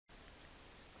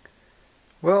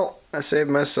Well, I saved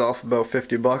myself about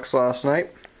 50 bucks last night.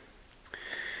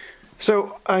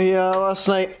 So I last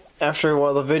night, after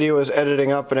while the video was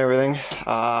editing up and everything,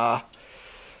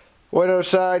 went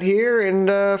outside here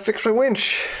and fixed my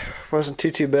winch. Wasn't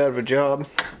too bad of a job.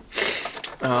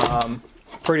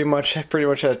 Pretty much had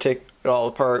to take it all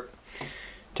apart.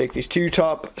 Take these two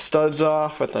top studs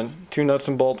off with the two nuts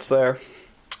and bolts there.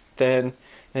 Then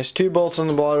there's two bolts on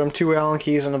the bottom, two Allen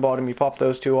keys on the bottom. You pop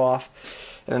those two off,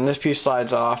 and then this piece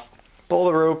slides off. Pull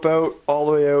the rope out, all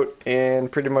the way out,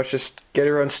 and pretty much just get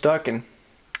her unstuck. And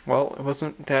well, it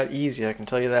wasn't that easy, I can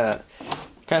tell you that.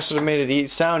 Kind of sort of made it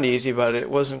sound easy, but it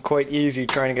wasn't quite easy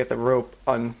trying to get the rope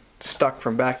unstuck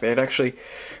from back there. It actually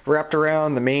wrapped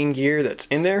around the main gear that's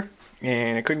in there,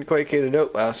 and I couldn't quite get it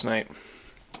out last night.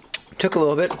 Took a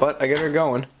little bit, but I got her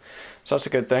going, so that's a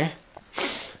good thing.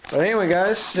 But anyway,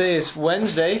 guys, today is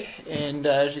Wednesday, and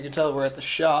as you can tell, we're at the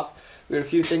shop. We got a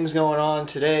few things going on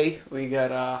today. We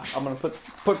got I'm gonna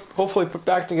hopefully put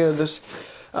back together this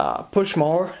push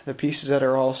mower, the pieces that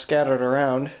are all scattered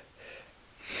around.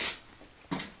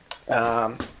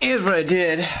 Here's what I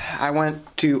did. I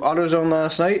went to AutoZone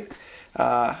last night.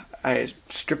 I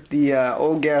stripped the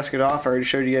old gasket off. I already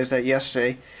showed you guys that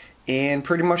yesterday, and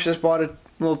pretty much just bought a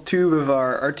little tube of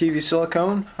our RTV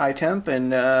silicone, high temp,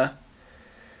 and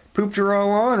pooped her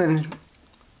all on, and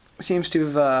seems to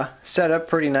have set up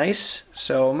pretty nice.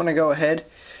 So I'm gonna go ahead,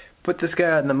 put this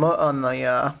guy on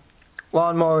the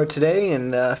lawnmower today,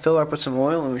 and fill up with some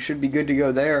oil, and we should be good to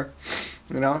go there.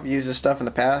 You know, I've used this stuff in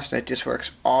the past, and it just works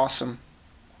awesome.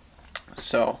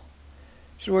 So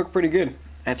should work pretty good.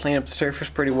 I cleaned up the surface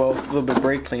pretty well, a little bit of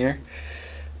brake cleaner.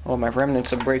 All my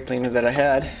remnants of brake cleaner that I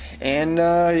had, and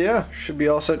yeah, should be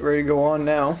all set, ready to go on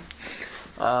now.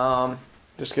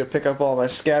 Just gonna pick up all my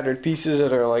scattered pieces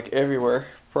that are like everywhere.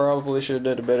 Probably should have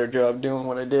did a better job doing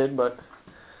what I did, but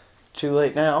too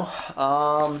late now.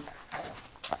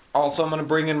 Also, I'm gonna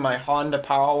bring in my Honda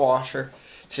power washer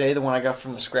today, the one I got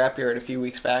from the scrapyard a few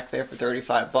weeks back there for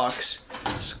 35 bucks.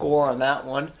 Score on that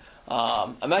one.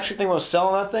 I'm actually thinking about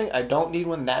selling that thing. I don't need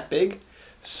one that big.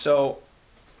 So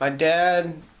my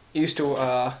dad used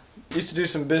to do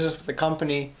some business with a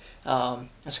company.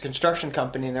 It's a construction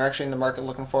company, and they're actually in the market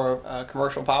looking for a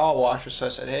commercial power washer. So I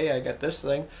said, hey, I got this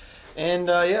thing, and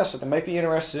yeah, so they might be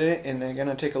interested in it, and they're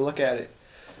gonna take a look at it.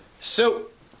 So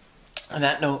on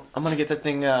that note, I'm gonna get that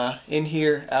thing in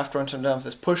here after once I'm done with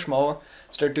this push mower,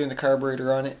 start doing the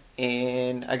carburetor on it,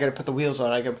 and I gotta put the wheels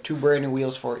on. I got two brand new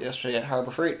wheels for it yesterday at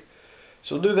Harbor Freight.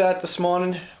 So we'll do that this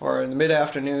morning, or in the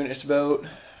mid-afternoon. It's about,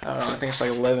 I don't know, I think it's like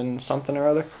 11 something or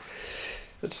other.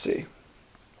 Let's see.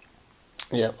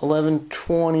 Yeah,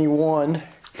 11:21,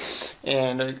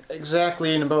 and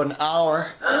exactly in about an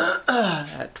hour,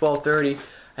 at 12:30,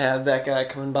 I have that guy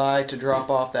coming by to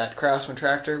drop off that Craftsman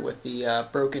tractor with the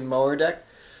broken mower deck.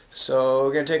 So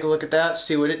we're gonna take a look at that,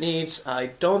 see what it needs.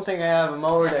 I don't think I have a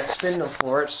mower deck spindle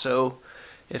for it, so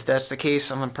if that's the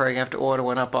case, I'm probably gonna have to order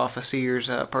one up off of Sears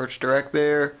Parts Direct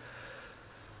there.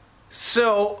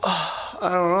 So, I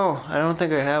don't know. I don't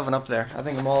think I have one up there. I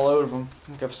think I'm all out of them. I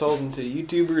think I've sold them to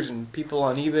YouTubers and people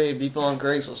on eBay and people on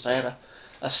Craigslist. I had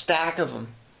a stack of them.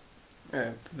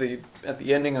 At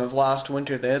the ending of last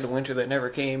winter, they had the winter that never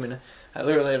came, and I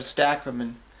literally had a stack of them,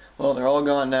 and well, they're all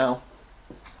gone now.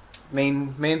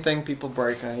 Main thing, people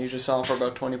break, and I usually sell them for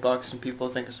about 20 bucks, and people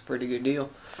think it's a pretty good deal,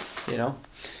 you know.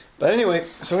 But anyway,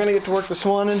 so I'm gonna get to work this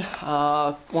morning.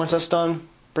 Once that's done,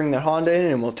 bring that Honda in,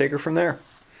 and we'll take her from there.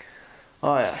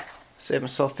 Oh yeah, save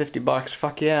myself 50 bucks,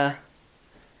 fuck yeah.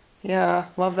 Yeah,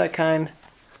 love that kind.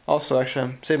 Also, actually,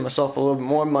 I'm saving myself a little bit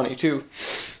more money too.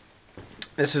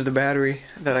 This is the battery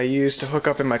that I use to hook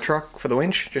up in my truck for the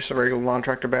winch, just a regular lawn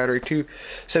tractor battery,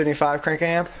 275 crank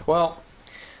amp. Well,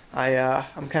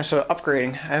 I'm kind of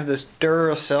upgrading. I have this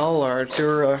Duracell, or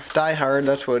Dura Diehard,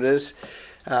 that's what it is.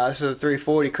 This is a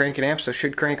 340 cranking amp, so it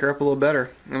should crank her up a little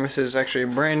better. And this is actually a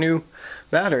brand new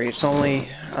battery. It's only,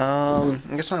 I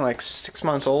guess only like 6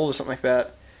 months old or something like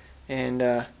that.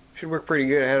 And should work pretty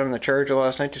good. I had it on the charger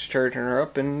last night, just charging her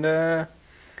up, and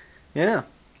yeah,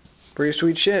 pretty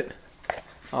sweet shit.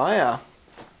 Oh yeah,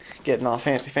 getting all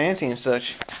fancy and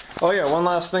such. Oh yeah, one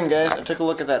last thing, guys. I took a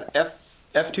look at that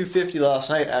F250 last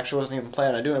night. Actually, wasn't even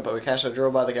planning on doing it, but we kind of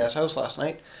drove by the guy's house last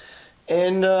night,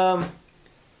 and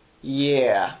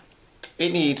yeah,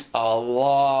 it needs a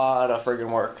lot of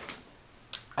friggin' work.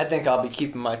 I think I'll be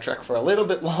keeping my truck for a little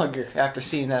bit longer after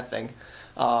seeing that thing.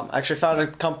 I actually found a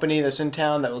company that's in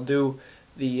town that will do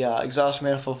the exhaust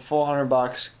manifold for 400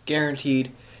 bucks,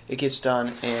 guaranteed. It gets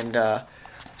done, and I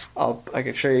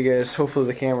can show you guys. Hopefully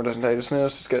the camera doesn't. I just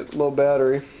noticed it's got low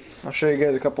battery. I'll show you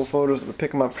guys a couple photos of the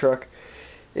pick 'em up truck.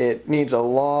 It needs a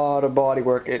lot of body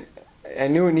work. I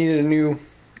knew it needed a new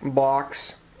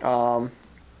box, but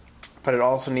it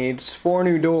also needs 4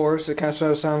 new doors. It kind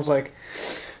of sounds like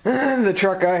the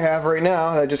truck I have right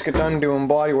now that I just got done doing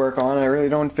body work on. I really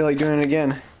don't feel like doing it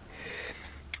again.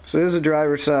 So this is the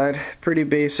driver's side, pretty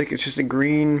basic. It's just a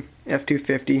green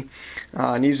F-250.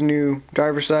 Needs a new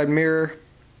driver's side mirror.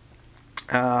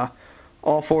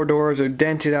 All 4 doors are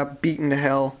dented up, beaten to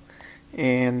hell.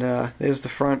 And there's the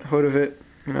front hood of it.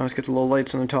 You know, it's got the little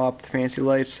lights on the top, the fancy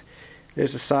lights.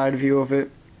 There's a side view of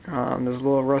it. There's a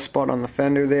little rust spot on the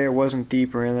fender there. It wasn't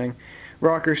deep or anything.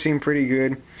 Rockers seem pretty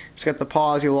good. It's got the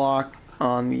posi lock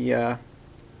on the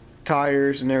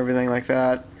tires and everything like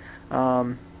that.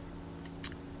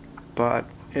 But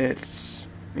it's,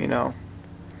 you know,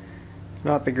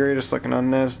 not the greatest looking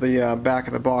on this. The back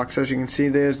of the box, as you can see,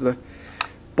 there's the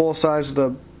both sides of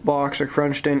the box are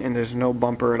crunched in, and there's no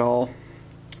bumper at all.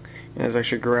 And there's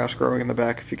actually grass growing in the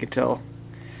back, if you can tell.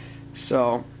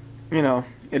 So, you know,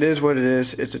 it is what it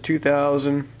is. It's a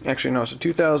 2000, actually no, it's a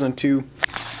 2002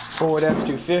 Ford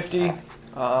F-250.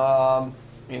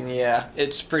 And yeah,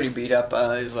 it's pretty beat up.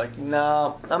 I was like,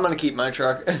 no, I'm gonna keep my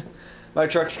truck. My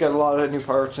truck's got a lot of new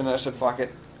parts, and I said, fuck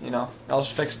it. You know, I'll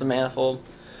just fix the manifold.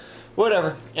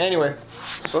 Whatever. Anyway,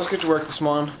 so let's get to work this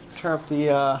morning. Turn up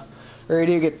the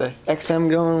radio, get the XM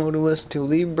going. We'll listen to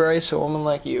Lee Brice, A Woman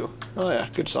Like You. Oh yeah,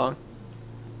 good song.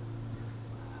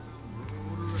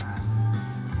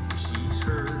 She's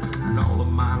heard all of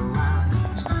my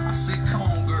lines. I said, come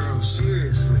on, girl,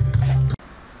 seriously.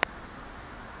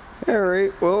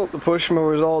 Alright, well, the push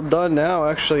mower's all done now.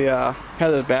 Actually, had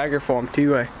this bagger for him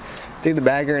too. I did the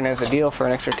bagger and as a deal for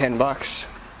an extra $10.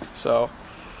 So,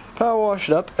 power wash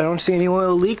it up. I don't see any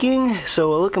oil leaking, so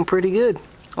we're looking pretty good.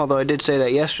 Although I did say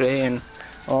that yesterday, and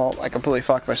well, I completely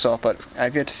fucked myself, but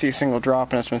I've yet to see a single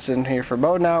drop, and it's been sitting here for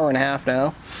about an hour and a half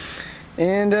now.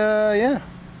 And yeah,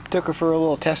 took her for a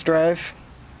little test drive.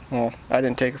 Well, I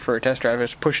didn't take her for a test drive, I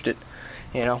just pushed it,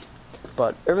 you know.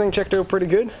 But everything checked out pretty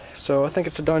good, so I think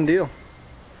it's a done deal.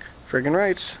 Friggin'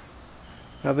 rights.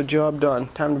 Another job done.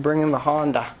 Time to bring in the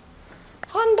Honda.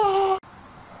 Honda!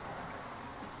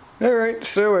 Alright,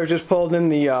 so I just pulled in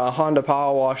the Honda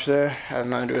power wash there. I'm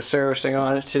going to do a servicing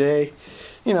on it today.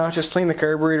 You know, just clean the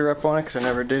carburetor up on it because I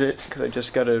never did it because I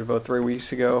just got it about 3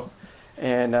 weeks ago.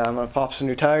 And I'm going to pop some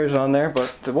new tires on there.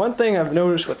 But the one thing I've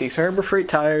noticed with these Harbor Freight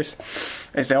tires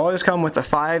is they always come with a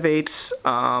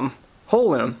 5/8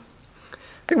 hole in them.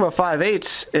 The thing about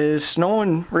 5/8 is no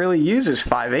one really uses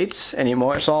 5/8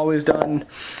 anymore. It's always done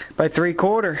by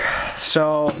 3/4.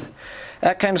 So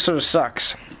that kind of sort of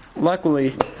sucks.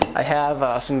 Luckily, I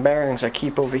have some bearings I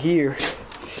keep over here,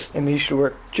 and these should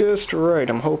work just right,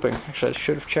 I'm hoping. Actually, I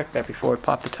should have checked that before I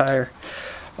popped the tire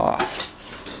off.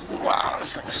 Wow,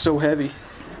 this thing's so heavy.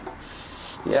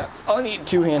 Yeah, I'll need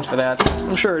 2 hands for that.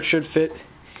 I'm sure it should fit,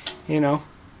 you know.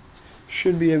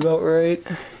 Should be about right.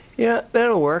 Yeah,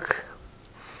 that'll work.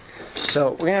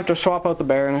 So, we're gonna have to swap out the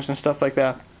bearings and stuff like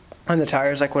that on the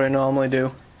tires like what I normally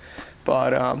do.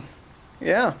 But,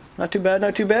 yeah, not too bad,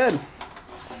 not too bad.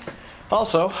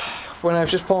 Also, when I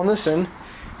was just pulling this in,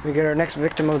 we get our next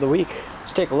victim of the week.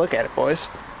 Let's take a look at it, boys.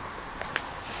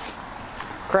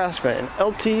 Craftsman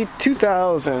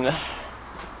LT2000.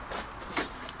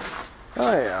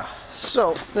 Oh yeah.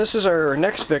 So, this is our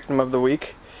next victim of the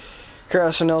week.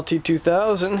 Craftsman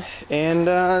LT2000, and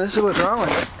this is what's wrong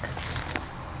with it.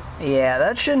 Yeah,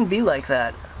 that shouldn't be like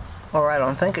that. Or I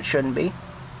don't think it shouldn't be.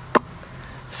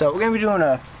 So, we're going to be doing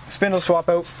a spindle swap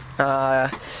out.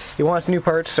 He wants new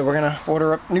parts, so we're gonna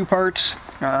order up new parts.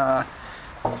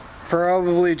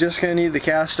 Probably just gonna need the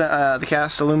cast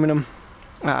aluminum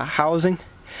housing,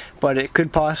 but it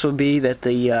could possibly be that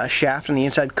the shaft on the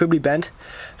inside could be bent.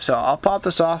 So I'll pop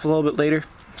this off a little bit later,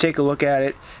 take a look at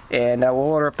it, and we'll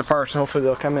order up the parts, and hopefully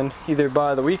they'll come in either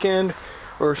by the weekend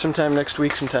or sometime next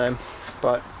week sometime.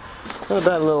 But not a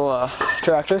bad little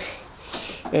tractor,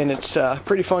 and it's a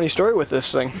pretty funny story with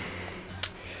this thing.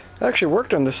 I actually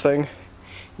worked on this thing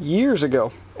years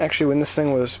ago, actually when this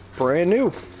thing was brand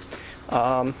new.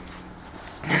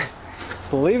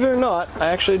 Believe it or not, I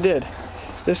actually did.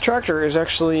 This tractor has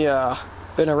actually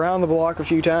been around the block a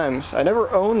few times. I never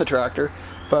owned the tractor,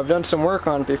 but I've done some work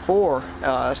on it before.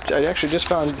 I actually just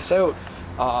found this out.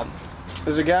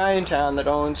 There's a guy in town that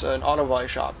owns an auto body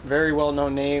shop, very well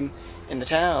known name in the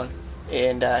town,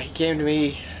 and he came to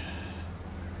me,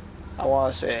 I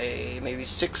want to say maybe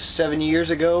 6-7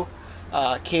 years ago,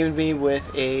 came to me with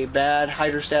a bad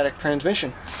hydrostatic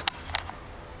transmission.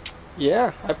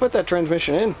 Yeah, I put that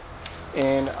transmission in,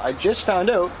 and I just found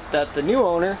out that the new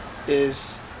owner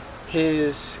is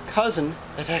his cousin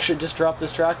that actually just dropped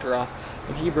this tractor off,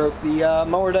 and he broke the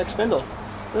mower deck spindle.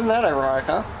 Isn't that ironic,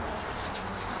 huh?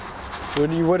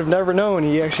 You would have never known.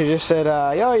 He actually just said,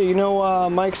 "Yo, you know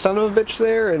Mike Son of a Bitch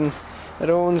there, and it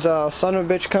owns Son of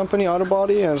a Bitch Company Auto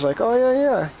Body." And I was like, "Oh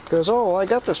yeah." He goes, "Oh, well, I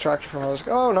got this tractor from him." I was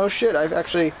like, "Oh no shit! I've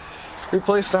actually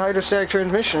replaced the hydrostatic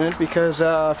transmission in it because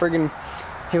friggin'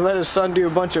 he let his son do a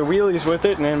bunch of wheelies with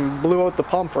it and then blew out the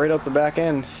pump right out the back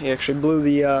end. He actually blew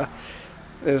the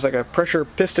there's like a pressure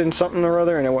piston something or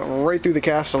other, and it went right through the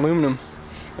cast aluminum.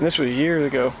 And this was years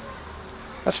ago.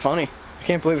 That's funny. I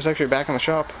can't believe it's actually back in the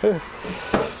shop."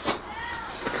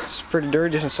 It's pretty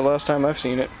dirty since the last time I've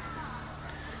seen it.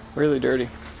 Really dirty.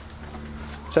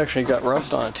 It's actually got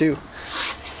rust on it too.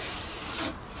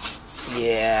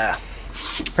 Yeah.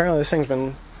 Apparently this thing's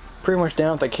been pretty much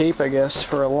down at the Cape, I guess,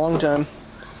 for a long time.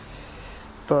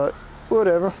 But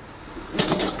whatever.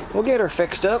 We'll get her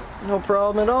fixed up. No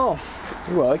problem at all.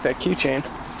 Ooh, I like that keychain.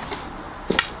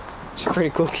 It's a pretty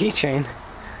cool keychain.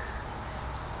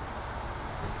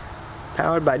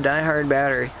 Powered by Die Hard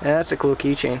battery. Yeah, that's a cool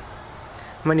keychain.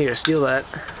 I might need to steal that.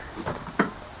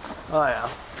 Oh yeah.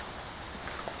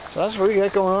 So that's what we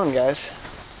got going on, guys.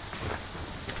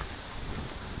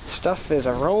 Stuff is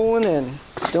rolling in.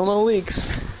 Still no leaks.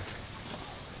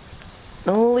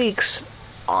 No leaks.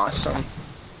 Awesome.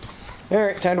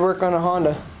 Alright, time to work on a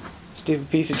Honda. Stupid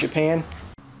piece of Japan.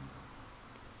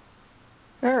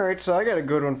 Alright, so I got a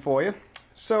good one for you.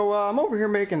 So I'm over here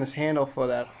making this handle for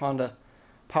that Honda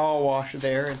power washer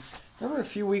there, and remember a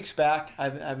few weeks back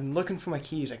I've been looking for my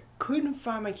keys. I couldn't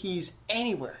find my keys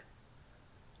anywhere.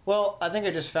 Well, I think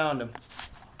I just found them.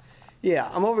 Yeah,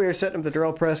 I'm over here setting up the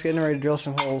drill press, getting ready to drill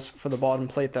some holes for the bottom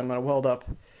plate that I'm going to weld up.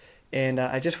 And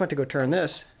I just went to go turn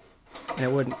this, and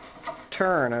it wouldn't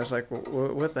turn. I was like,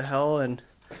 what the hell? And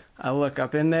I look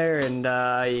up in there, and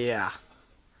yeah.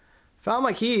 Found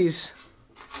my keys.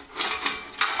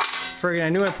 Friggin', I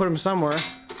knew I put them somewhere.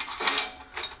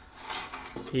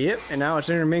 Yep, and now it's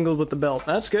intermingled with the belt.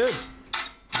 That's good.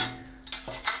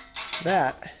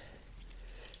 That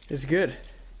is good.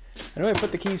 I know I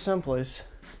put the keys someplace.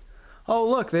 Oh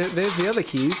look, there's the other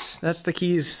keys. That's the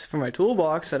keys for my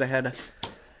toolbox that I had to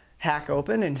hack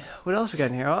open. And what else I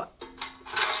got in here? Oh,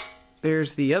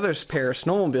 there's the other pair of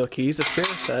snowmobile keys, the spare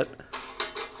set.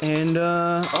 And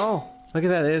oh, look at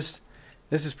that. This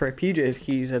is probably PJ's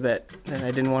keys, I bet, that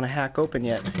I didn't want to hack open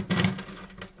yet.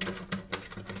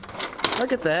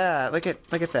 Look at that. Look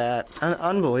at that.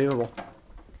 Unbelievable.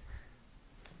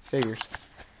 Figures.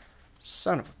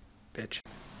 Son of a bitch.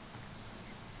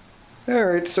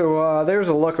 Alright, so there's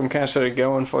a look I'm kind of sort of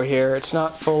going for here. It's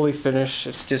not fully finished,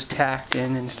 it's just tacked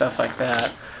in and stuff like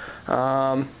that.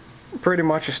 Pretty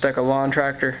much I stuck a lawn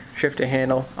tractor shifting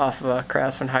handle off of a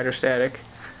Craftsman hydrostatic.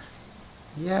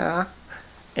 Yeah.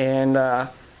 And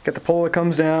got the pole that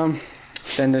comes down.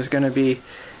 Then there's going to be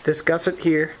this gusset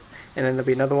here, and then there'll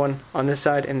be another one on this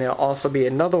side, and there'll also be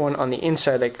another one on the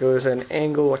inside that goes an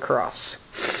angle across.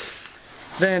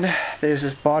 Then there's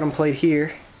this bottom plate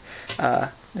here.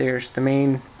 There's the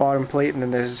main bottom plate, and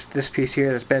then there's this piece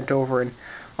here that's bent over and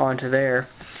onto there,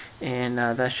 and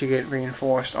that should get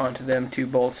reinforced onto them two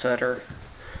bolts that are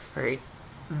right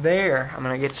there. I'm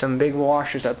gonna get some big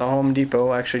washers at the Home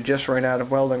Depot. Actually just ran out of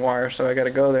welding wire, so I gotta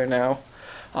go there now.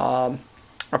 I'll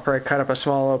probably cut up a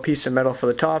small little piece of metal for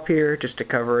the top here just to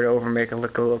cover it over, make it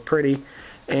look a little pretty,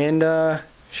 and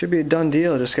should be a done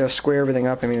deal. Just gotta square everything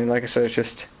up. I mean, like I said,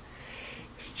 it's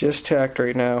just tacked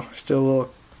right now, still a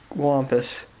little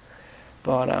wampus,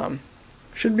 but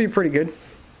should be pretty good.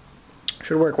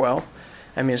 Should work well.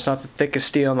 I mean, it's not the thickest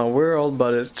steel in the world,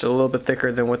 but it's a little bit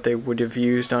thicker than what they would have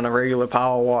used on a regular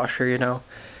power washer, you know.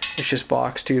 It's just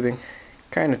box tubing.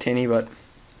 Kind of tinny, but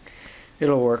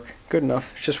it'll work. Good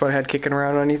enough. It's just what I had kicking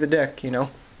around underneath the deck, you know.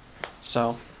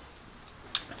 So,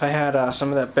 if I had some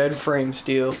of that bed frame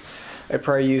steel, I'd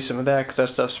probably use some of that because that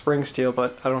stuff's spring steel,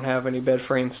 but I don't have any bed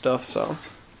frame stuff, so.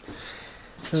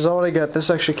 This is all I got. This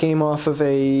actually came off of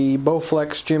a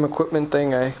Bowflex gym equipment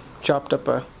thing I chopped up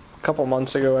a couple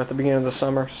months ago at the beginning of the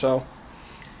summer, so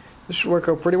this should work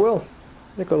out pretty well.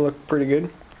 I think it'll look pretty good.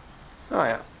 Oh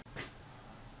yeah.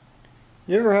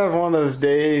 You ever have one of those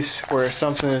days where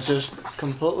something is just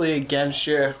completely against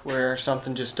you, where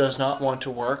something just does not want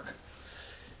to work?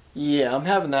 Yeah, I'm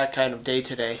having that kind of day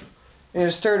today. And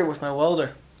it started with my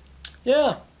welder.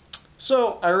 Yeah.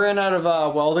 So I ran out of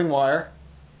welding wire,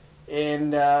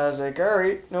 and I was like,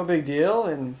 alright, no big deal.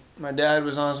 And my dad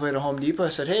was on his way to Home Depot. I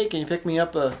said, hey, can you pick me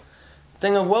up a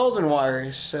thing of welding wire?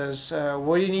 He says,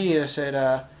 what do you need? I said,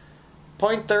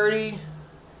 .30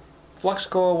 flux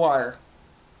core wire.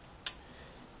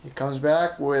 He comes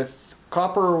back with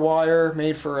copper wire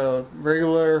made for a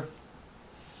regular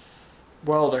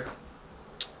welder.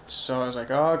 So I was like,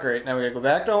 oh great, now we gotta go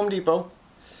back to Home Depot,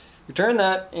 return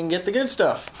that, and get the good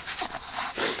stuff.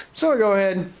 So I go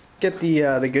ahead and get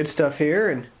the good stuff here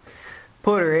and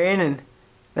put her in,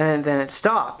 and then it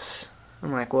stops.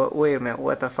 I'm like, well, wait a minute,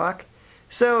 what the fuck?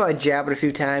 So I jab it a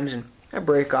few times and I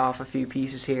break off a few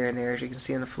pieces here and there, as you can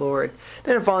see on the floor. And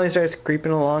then it finally starts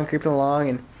creeping along,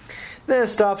 and then it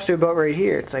stops to about right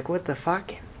here. It's like, what the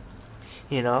fuck?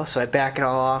 You know, so I back it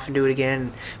all off and do it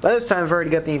again. By this time, I've already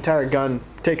got the entire gun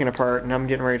taken apart, and I'm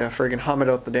getting ready to friggin' hum it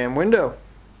out the damn window.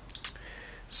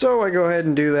 So I go ahead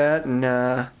and do that,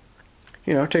 and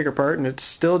you know, take her apart, and it's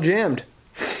still jammed.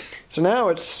 So now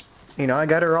it's, you know, I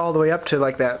got her all the way up to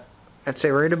like that. I'd say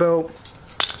right about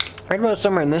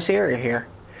somewhere in this area here.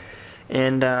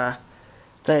 And then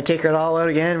I take it all out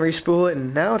again, re-spool it,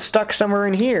 and now it's stuck somewhere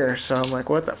in here. So I'm like,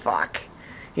 what the fuck?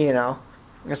 You know,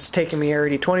 it's taken me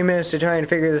already 20 minutes to try and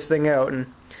figure this thing out,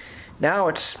 and now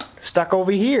it's stuck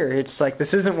over here. It's like,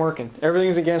 this isn't working.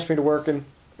 Everything's against me to working.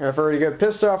 I've already got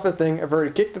pissed off the thing. I've already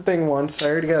kicked the thing once.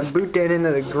 I already got a boot down into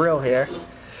the grill here.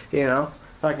 You know,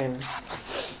 fucking.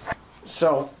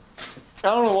 So, I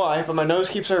don't know why, but my nose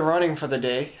keeps on running for the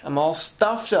day. I'm all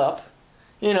stuffed up.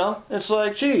 You know, it's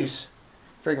like, geez.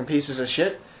 Freaking pieces of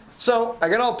shit. So, I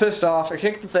got all pissed off, I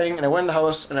kicked the thing, and I went in the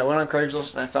house, and I went on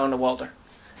Craigslist, and I found a welder.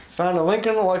 Found a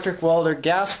Lincoln Electric welder,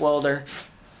 gas welder.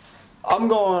 I'm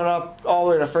going up all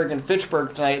the way to friggin'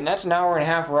 Fitchburg tonight, and that's an hour and a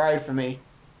half ride for me.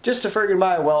 Just to friggin'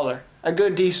 buy a welder. A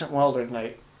good, decent welder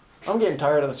tonight. I'm getting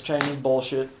tired of this Chinese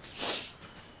bullshit.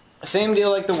 Same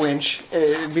deal like the winch.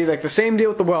 It'd be like the same deal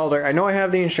with the welder. I know I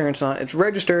have the insurance on it. It's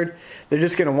registered. They're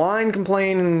just gonna whine,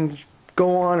 complain, and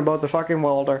go on about the fucking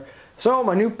welder. So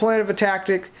my new plan of a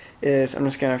tactic is I'm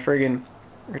just gonna friggin'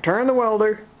 return the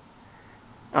welder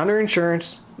under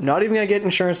insurance. I'm not even gonna get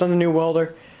insurance on the new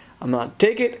welder. I'm gonna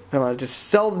take it. I'm gonna just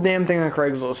sell the damn thing on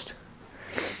Craigslist.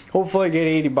 Hopefully I get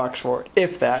 80 bucks for it,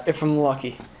 if I'm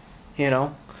lucky. You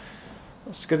know,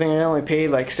 it's a good thing I only paid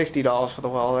like $60 for the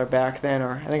welder back then,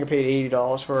 or I think I paid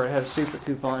 $80 for it. I had a super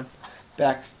coupon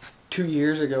back 2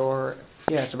 years ago, or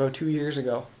yeah, it's about 2 years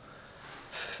ago.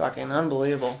 Fucking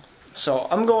unbelievable. So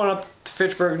I'm going up to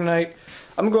Fitchburg tonight.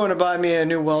 I'm going to buy me a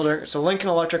new welder. It's a Lincoln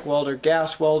Electric welder,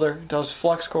 gas welder. It does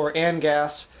flux core and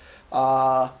gas.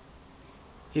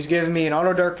 He's giving me an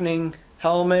auto darkening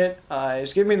helmet.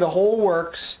 He's giving me the whole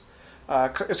works.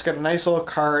 It's got a nice little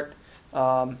cart.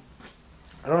 I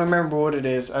don't remember what it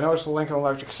is. I know it's a Lincoln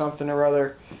Electric something or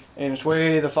other, and it's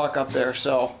way the fuck up there.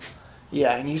 So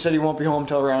yeah, and he said he won't be home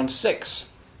till around 6.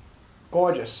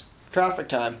 Gorgeous. Traffic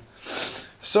time.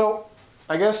 So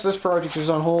I guess this project is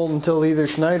on hold until either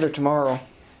tonight or tomorrow,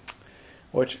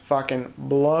 which fucking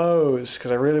blows,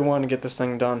 because I really want to get this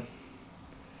thing done.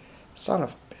 Son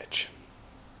of a bitch.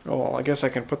 Oh well, I guess I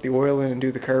can put the oil in and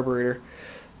do the carburetor.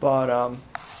 But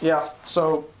yeah,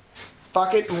 so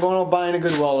fuck it, I'm going to buying a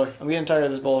good welder. I'm getting tired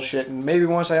of this bullshit, and maybe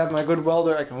once I have my good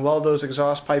welder, I can weld those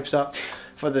exhaust pipes up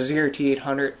for the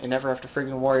ZRT800 and never have to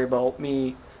freaking worry about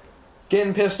me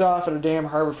getting pissed off at a damn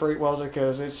Harbor Freight welder,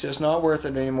 because it's just not worth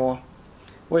it anymore.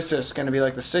 What's this, going to be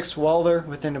like the 6th welder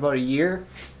within about a year?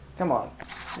 Come on.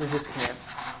 You just can't.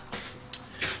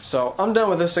 So, I'm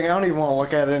done with this thing. I don't even want to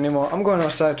look at it anymore. I'm going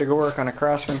outside to go work on a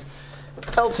Craftsman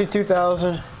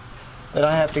LT2000 that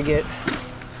I have to get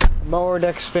a mower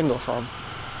deck spindle from.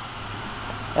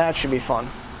 That should be fun.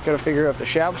 Gotta figure out if the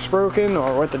shaft's broken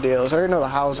or what the deal is. I already know the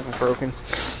housing's broken.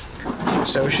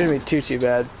 So, it shouldn't be too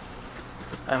bad.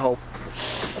 I hope.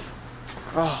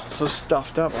 Oh, so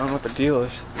stuffed up. I don't know what the deal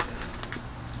is.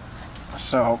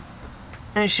 So,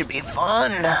 it should be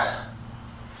fun.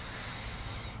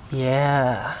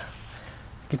 Yeah.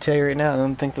 I can tell you right now, I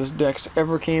don't think this deck's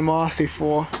ever came off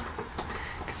before.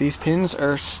 Because these pins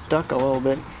are stuck a little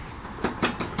bit.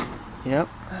 Yep.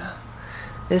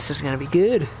 This is going to be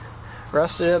good.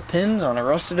 Rusted up pins on a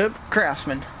rusted up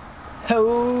Craftsman.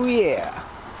 Oh yeah.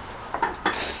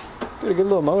 Got a good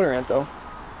little motor in it though.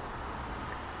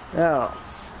 Now,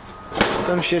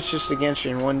 some shit's just against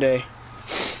you in one day.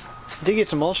 Did get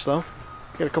some mulch though.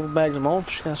 Got a couple bags of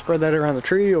mulch. Gonna spread that around the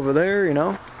tree over there, you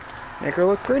know. Make her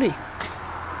look pretty.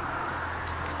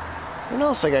 What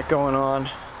else I got going on?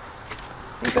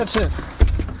 I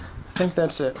think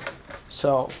that's it.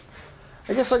 So,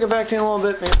 I guess I'll get back to you in a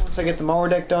little bit, maybe once I get the mower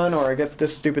deck done, or I get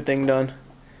this stupid thing done.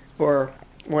 Or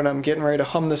when I'm getting ready to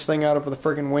hum this thing out of the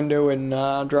friggin' window and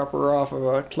drop her off of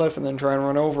a cliff and then try and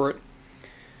run over it.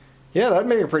 Yeah, that'd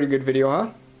make a pretty good video,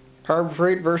 huh? Harbor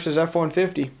Freight versus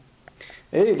F-150.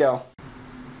 There you go.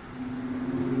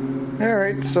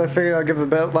 Alright, so I figured I'll give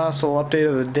the last little update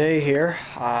of the day here.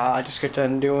 I just got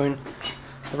done doing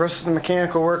the rest of the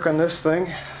mechanical work on this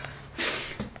thing.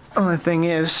 Only thing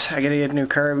is, I gotta get a new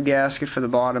carb gasket for the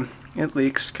bottom. It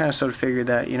leaks. Kind of sort of figured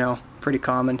that, you know, pretty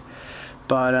common.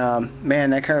 But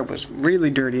man, that car was really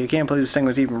dirty. I can't believe this thing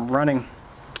was even running.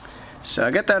 So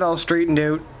I got that all straightened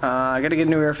out. I got to get a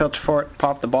new air filter for it.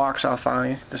 Pop the box off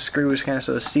finally. The screw was kind of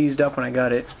so seized up when I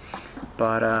got it.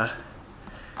 But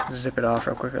zip it off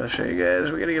real quick. I'll show you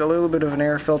guys. We got to get a little bit of an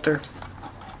air filter,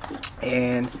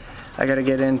 and I got to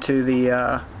get into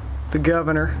the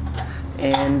governor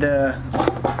and get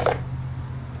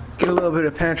a little bit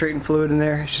of penetrating fluid in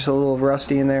there. It's just a little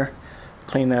rusty in there.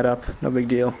 Clean that up. No big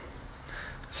deal.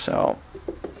 So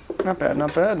not bad.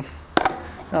 Not bad.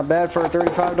 Not bad for a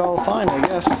 $35 fine, I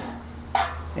guess.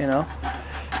 You know.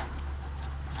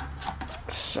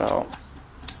 So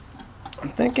I'm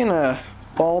thinking a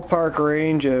ballpark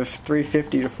range of $350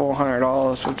 to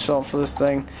 $400 would sell for this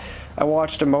thing. I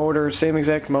watched a motor, same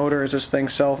exact motor as this thing,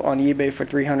 sell on eBay for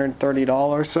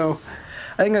 $330. So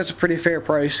I think that's a pretty fair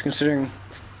price considering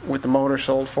what the motor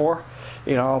sold for.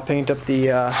 You know, I'll paint up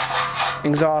the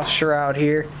exhaust shroud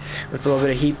here with a little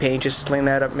bit of heat paint, just clean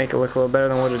that up, make it look a little better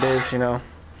than what it is. You know.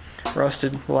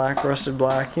 Rusted black,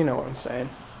 you know what I'm saying.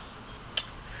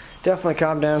 Definitely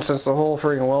calmed down since the whole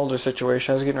friggin' welder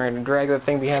situation. I was getting ready to drag that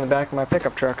thing behind the back of my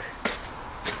pickup truck.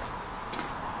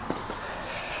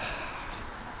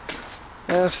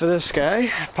 As for this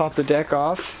guy, pop the deck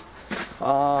off.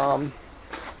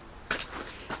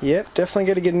 Yep, definitely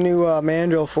got to get a new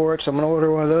mandrel for it, so I'm going to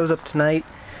order one of those up tonight.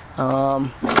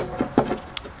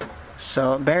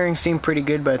 So bearings seem pretty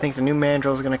good, but I think the new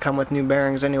mandrel is going to come with new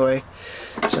bearings anyway,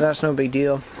 so that's no big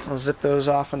deal. I'll zip those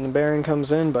off when the bearing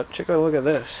comes in. But check out, look at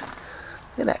this.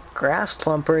 Look at that grass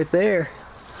clump right there.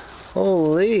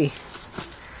 Holy,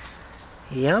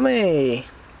 yummy!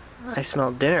 I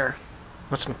smell dinner.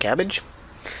 Want some cabbage?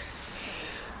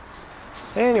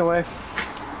 Anyway,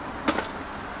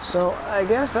 so I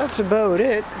guess that's about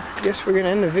it. I guess we're going to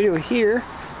end the video here.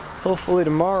 Hopefully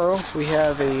tomorrow we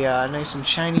have a nice and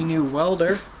shiny new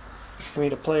welder for me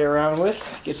to play around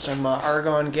with, get some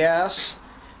argon gas,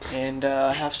 and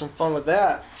have some fun with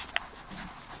that.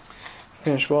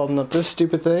 Finish welding up this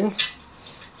stupid thing.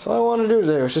 So all I want to do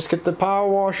today was just get the power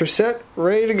washer set,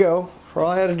 ready to go. All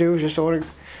I had to do was just order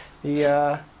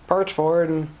the parts for it,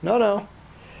 and no,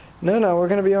 we're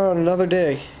going to be on another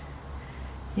day.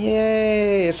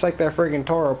 Yay! It's like that friggin'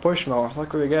 Toro push mower.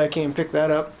 Luckily the guy came and picked that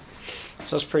up.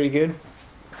 So that's pretty good.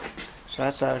 So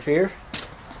that's out of here.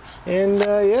 And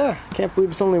yeah, can't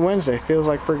believe it's only Wednesday. Feels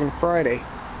like friggin' Friday.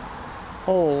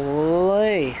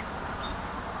 Holy.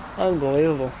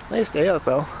 Unbelievable. Nice day out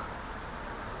though.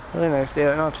 Really nice day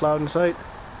out. Now it's loud in sight.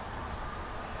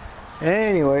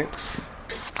 Anyway,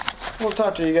 we'll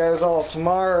talk to you guys all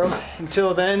tomorrow.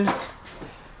 Until then,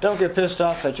 don't get pissed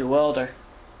off at your welder.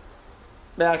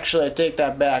 Actually, I take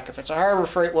that back. If it's a Harbor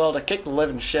Freight welder, kick the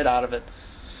living shit out of it.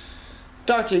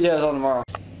 Talk to you guys all tomorrow.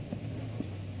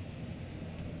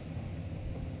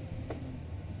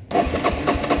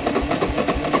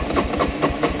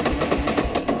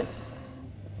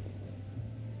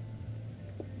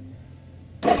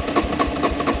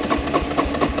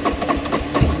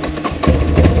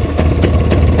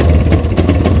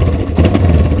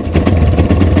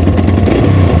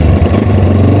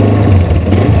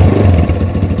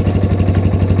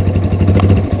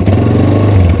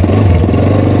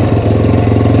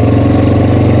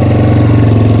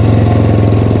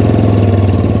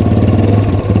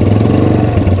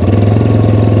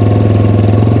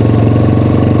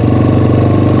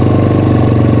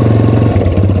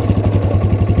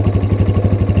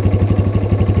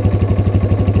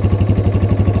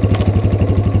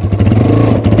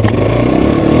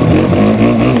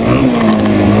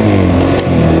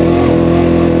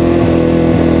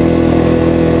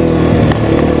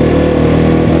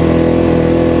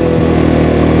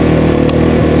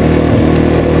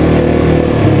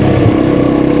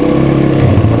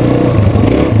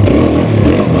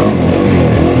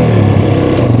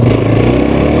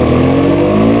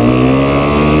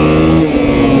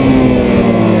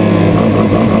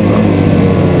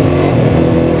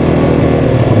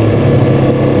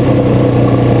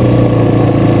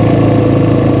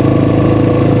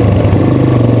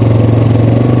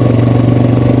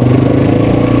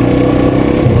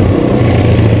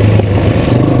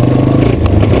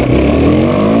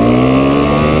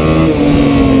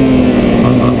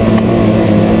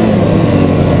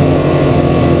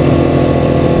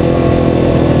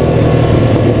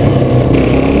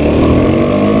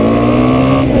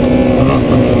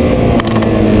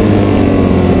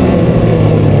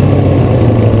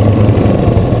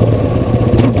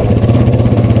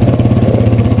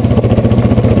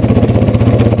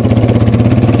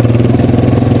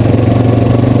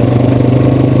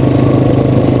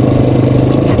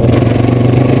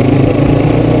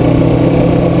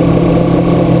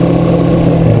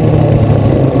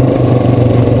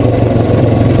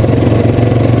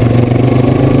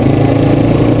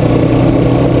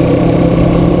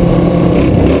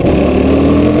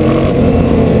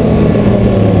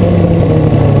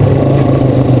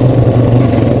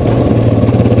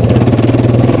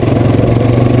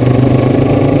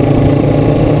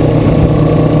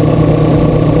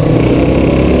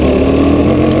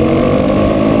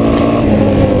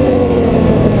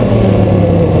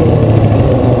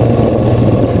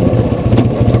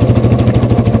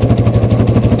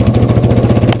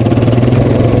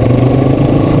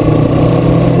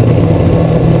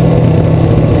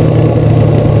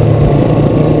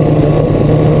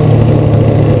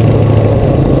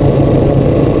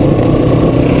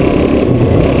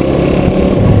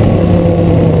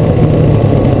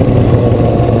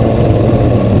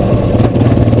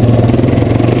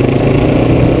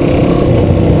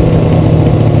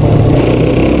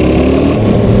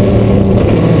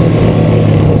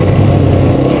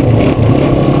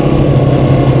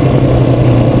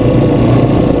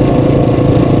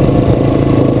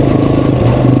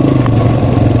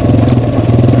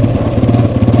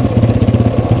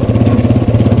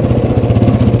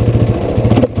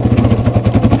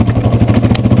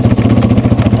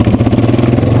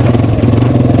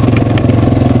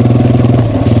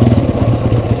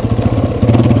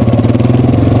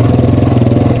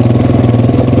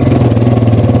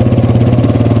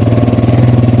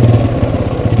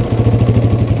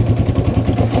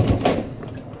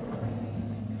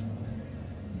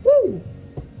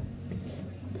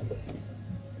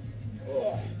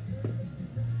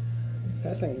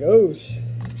 News.